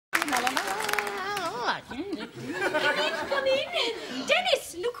Come in.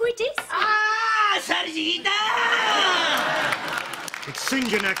 Dennis, look who it is. Ah, Sarjita! It's St.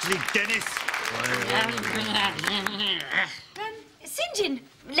 John, actually, Dennis. St. John,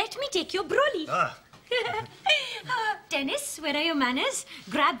 let me take your brolly. Ah. Dennis, where are your manners?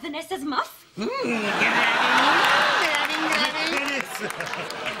 Grab Vanessa's muff. Dennis!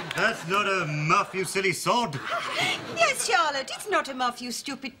 That's not a muff, you silly sod. Yes, Charlotte, it's not a muff, you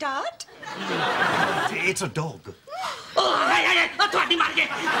stupid tart. It's a dog. No,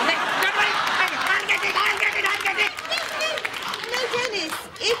 Dennis,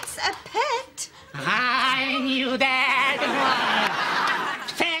 it's a pet. I knew that.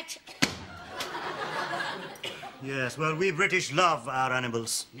 Fetch. Yes, well, we British love our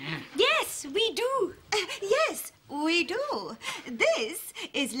animals. Yes, we do. Yes, we do. This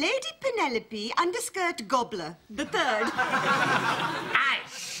is Lady Penelope Underskirt Gobbler, the third. I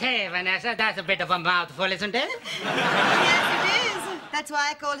say, Vanessa, that's a bit of a mouthful, isn't it? Yes, it is. That's why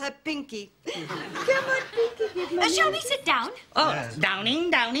I call her Pinky. Come on, Pinky, give me. Shall we sit down? Oh, Yes. downing,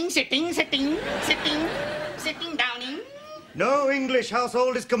 sitting, downing. No English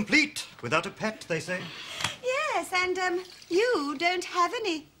household is complete without a pet, they say. Yes, and, you don't have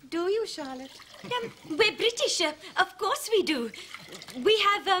any, do you, Charlotte? We're British. Of course we do. We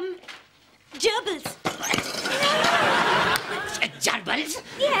have, gerbils. Gerbils?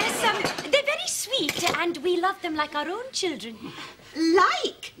 Yes, they're very sweet and we love them like our own children.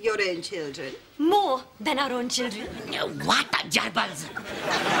 Like your own children. More than our own children. What are gerbils?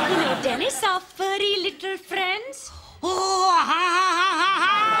 You know, Dennis, our furry little friends. Oh,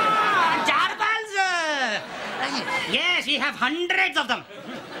 gerbils! Yes, we have hundreds of them.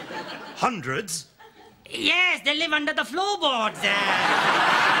 Hundreds? Yes, they live under the floorboards.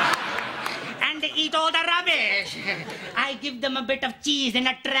 And they eat all the rubbish. I give them a bit of cheese in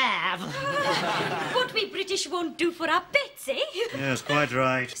a trap. What we British won't do for our pets, eh? Yes, quite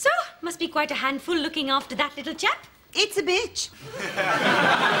right. So, must be quite a handful looking after that little chap. It's a bitch.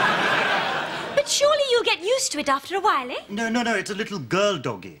 But surely you'll get used to it after a while, eh? No, it's a little girl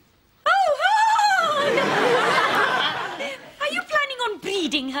doggy. Oh! Are you planning on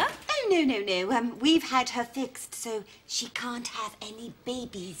breeding her? Oh, no. We've had her fixed, so she can't have any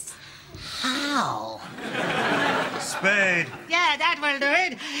babies. How? Spade. Yeah, that will do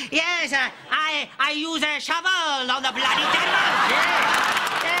it. Yes, I use a shovel on the bloody gerbils.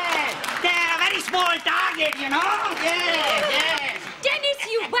 Yes. They're a very small target, you know. Yes. Dennis,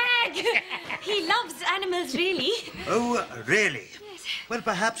 you wag! He loves animals, really. Oh, really? Well,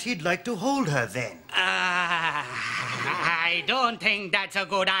 perhaps he'd like to hold her then. I don't think that's a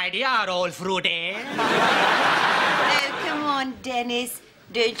good idea, old fruity. Oh, come on, Dennis.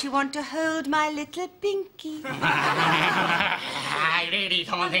 Don't you want to hold my little Pinky? I really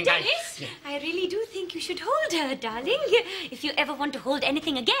don't think Dennis, I really do think you should hold her, darling. If you ever want to hold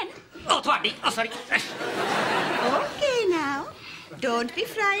anything again. Oh, Twaddy. Oh, sorry. Okay, now. Don't be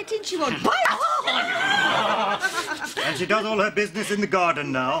frightened. She won't bite. And she does all her business in the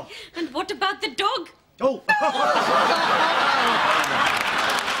garden now. And what about the dog? Oh!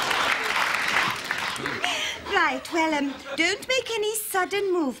 Right, well, don't make any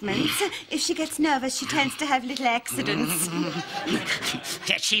sudden movements. If she gets nervous, she tends to have little accidents.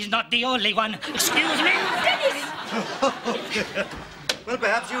 Yes, she's not the only one. Excuse me. Dennis! Well,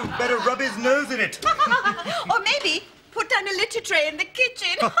 perhaps you'd better rub his nose in it. Or maybe put down a litter tray in the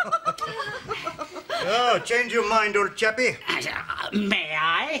kitchen. Oh, change your mind, old chappie. May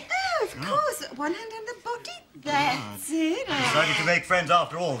I? Oh, of course. One hand on the body. That's it. Decided to make friends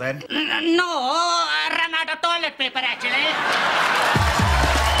after all, then. No, I ran out of toilet paper, actually.